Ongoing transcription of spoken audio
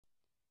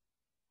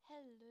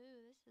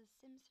Hello, this is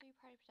Sims 3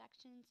 Party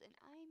Productions, and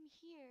I'm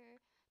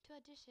here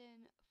to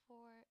audition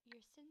for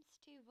your Sims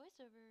 2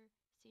 voiceover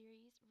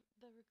series,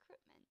 The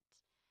Recruitment.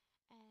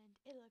 And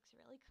it looks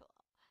really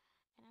cool.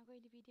 And I'm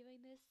going to be doing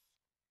this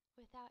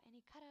without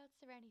any cutouts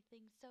or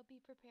anything, so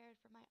be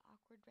prepared for my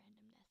awkward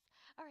randomness.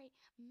 Alright,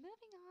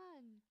 moving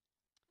on.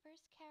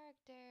 First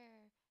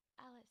character,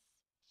 Alice.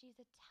 She's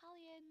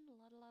Italian,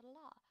 la la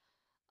la la.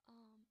 I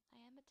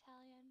am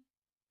Italian.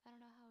 I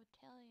don't know how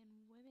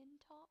Italian women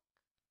talk.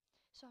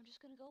 So I'm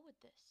just gonna go with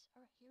this.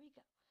 Alright, here we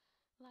go.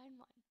 Line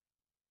 1.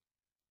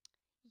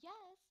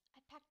 Yes,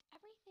 I packed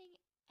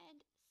everything and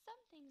some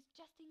things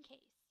just in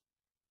case.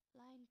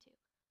 Line 2.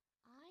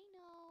 I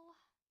know,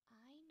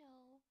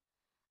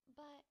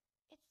 but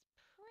it's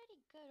pretty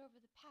good over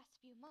the past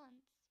few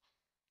months.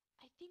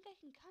 I think I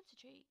can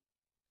concentrate.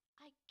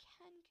 I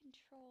can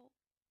control.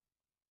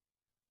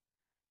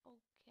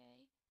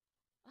 Okay.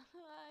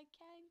 I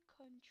can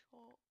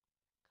control.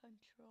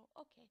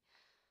 Okay.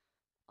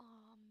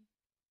 Um,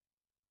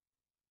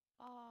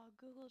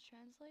 Google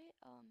Translate,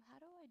 how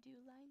do I do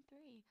line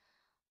 3?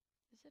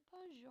 Is it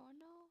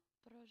buongiorno?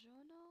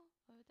 Buongiorno?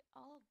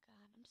 Oh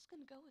god, I'm just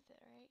gonna go with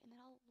it, alright? And then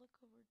I'll look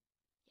over,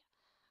 yeah.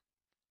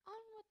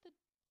 On with the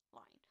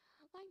line.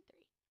 Line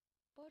 3.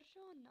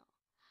 Buongiorno.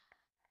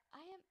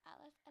 I am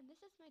Alice, and this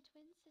is my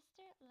twin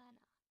sister,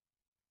 Lena.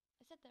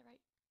 I said that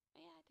right?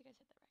 Yeah, I think I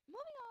said that right.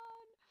 Moving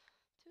on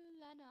to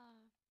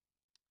Lena.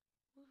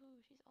 Woohoo,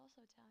 she's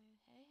also Italian.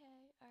 Hey,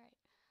 hey. Alright.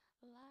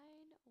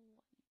 Line 1.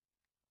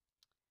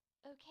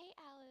 Okay,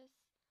 Alice,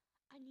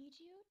 I need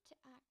you to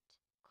act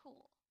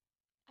cool.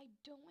 I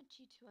don't want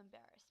you to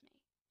embarrass me.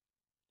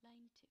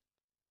 Line 2.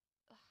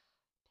 Ugh,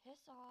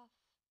 piss off.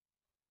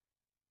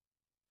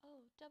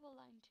 Oh, double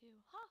line 2.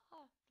 Ha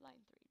ha.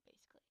 Line 3,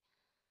 basically.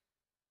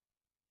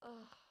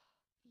 Ugh.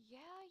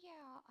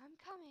 Yeah, I'm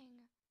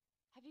coming.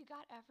 Have you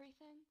got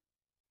everything?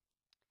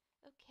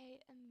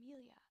 Okay,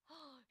 Amelia.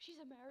 Oh,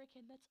 she's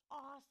American. That's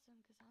awesome,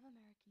 because I'm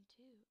American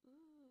too.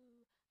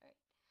 Ooh.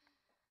 Alright.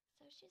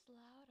 So she's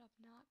loud,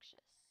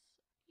 obnoxious.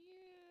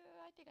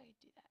 Yeah, I think I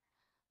could do that.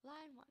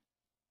 Line 1.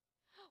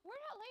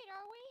 We're not late,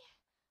 are we?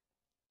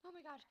 Oh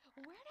my gosh,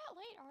 we're not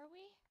late, are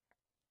we?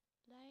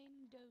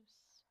 Line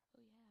dose.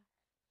 Oh yeah.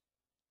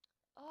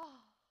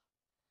 Oh,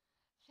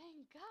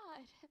 thank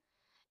God.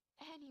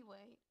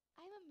 Anyway,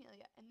 I'm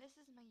Amelia, and this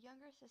is my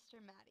younger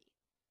sister, Maddie.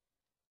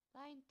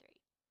 Line 3.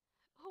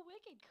 Oh,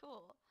 wicked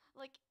cool.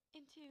 Like,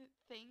 into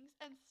things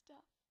and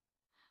stuff.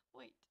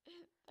 Wait,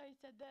 I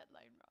said that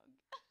line wrong.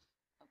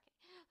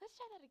 Okay, let's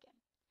try that again.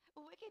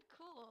 Wicked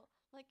cool.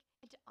 Like,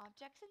 into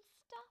objects and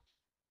stuff?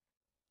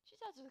 She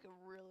sounds like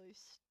a really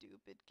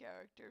stupid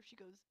character if she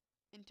goes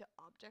into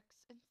objects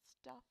and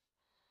stuff.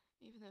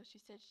 Even though she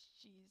says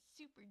she's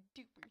super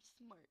duper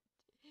smart.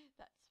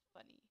 That's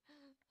funny.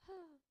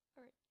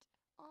 Alright,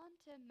 on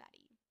to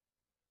Maddie.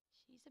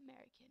 She's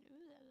American.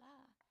 Ooh la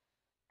la.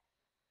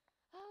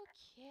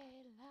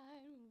 Okay,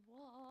 line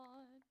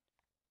 1.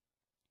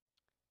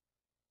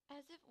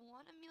 As if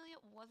one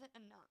Amelia wasn't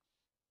enough.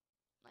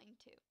 Line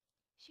 2.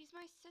 She's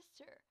my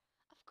sister.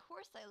 Of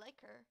course I like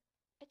her.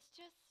 It's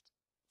just,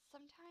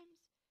 sometimes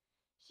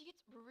she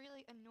gets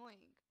really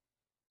annoying.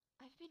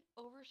 I've been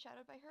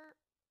overshadowed by her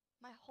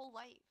my whole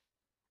life.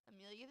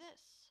 Amelia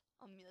this,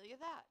 Amelia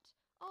that.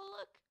 Oh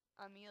look,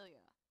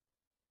 Amelia.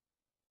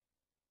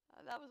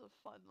 That was a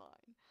fun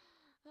line.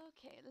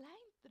 Okay,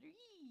 line 3.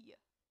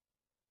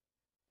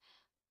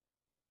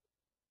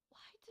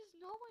 Why does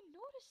no one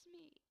notice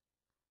me?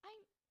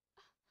 I'm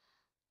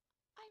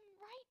I'm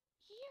right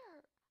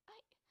here. I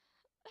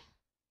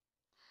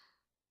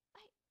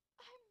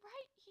I'm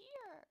right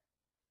here.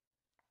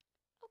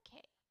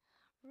 Okay.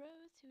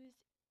 Rose, who's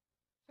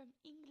from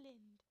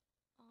England.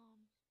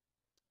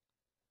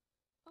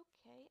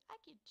 Okay, I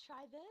could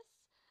try this.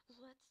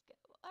 Let's go.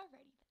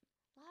 Alrighty then.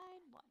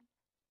 Line 1.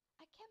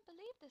 I can't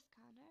believe this,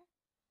 Connor.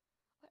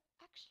 We're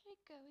actually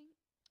going...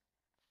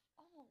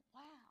 Oh,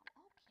 wow.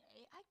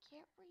 Okay, I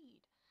can't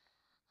read.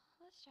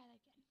 Let's try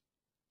that again.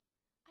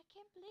 I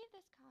can't believe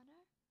this,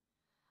 Connor.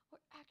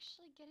 We're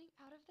actually getting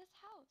out of this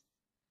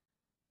house.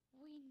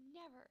 We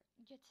never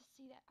get to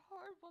see that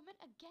horrid woman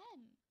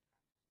again.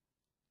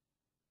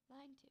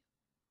 Line 2.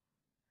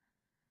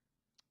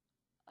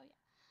 Oh,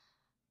 yeah.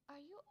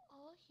 Are you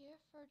all here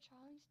for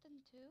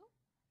Charleston too?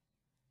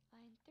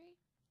 Line 3.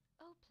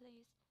 Oh,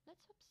 please,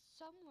 let's hope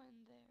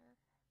someone there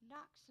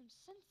knocks some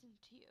sense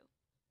into you.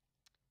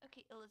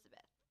 Okay,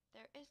 Elizabeth,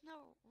 there is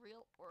no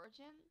real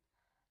origin,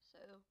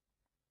 so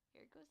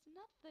here goes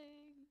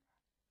nothing.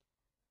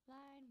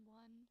 Line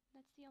 1,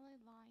 that's the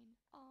only line.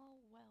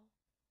 Oh, well.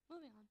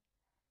 Moving on.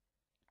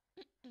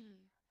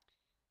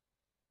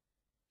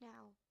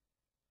 Now,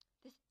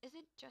 this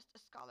isn't just a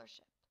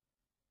scholarship.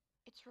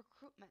 It's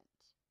recruitment.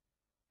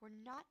 We're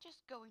not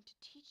just going to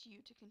teach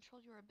you to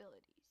control your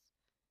abilities.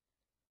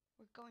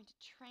 We're going to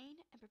train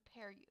and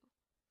prepare you.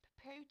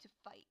 Prepare you to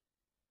fight.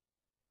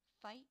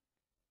 Fight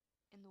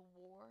in the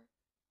war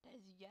that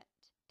is yet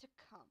to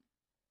come.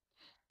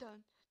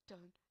 Dun,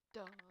 dun,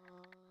 dun.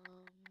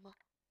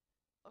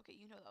 Okay,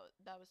 you know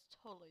that was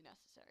totally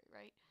necessary,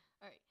 right?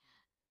 Alright.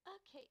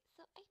 Okay,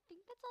 so I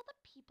think that's all the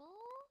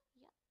people.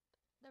 Yep.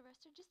 The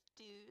rest are just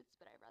dudes,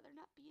 but I'd rather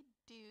not be a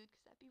dude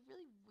because that'd be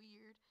really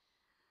weird.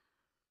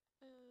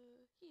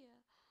 Yeah.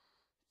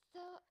 So,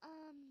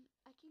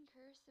 I can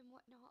curse and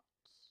whatnot,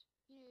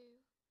 you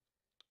know.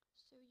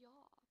 So,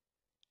 yeah.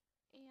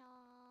 And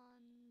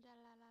la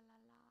la la la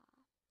la.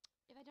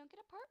 If I don't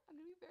get a part, I'm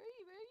gonna be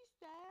very, very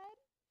sad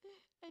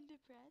and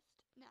depressed.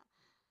 No.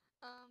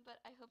 But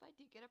I hope I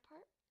do get a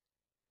part.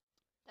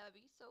 That would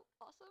be so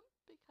awesome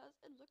because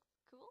it looks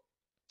cool.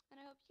 And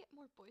I hope you get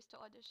more boys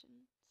to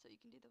audition so you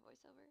can do the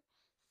voiceover.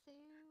 So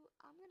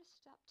I'm gonna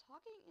stop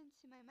talking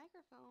into my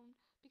microphone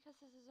because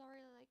this is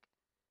already like,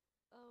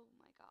 oh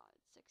my god,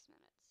 6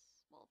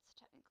 minutes. Well, it's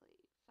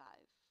technically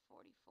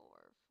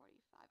 5:44,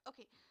 45.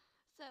 Okay,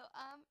 so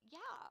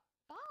yeah,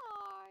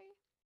 bye.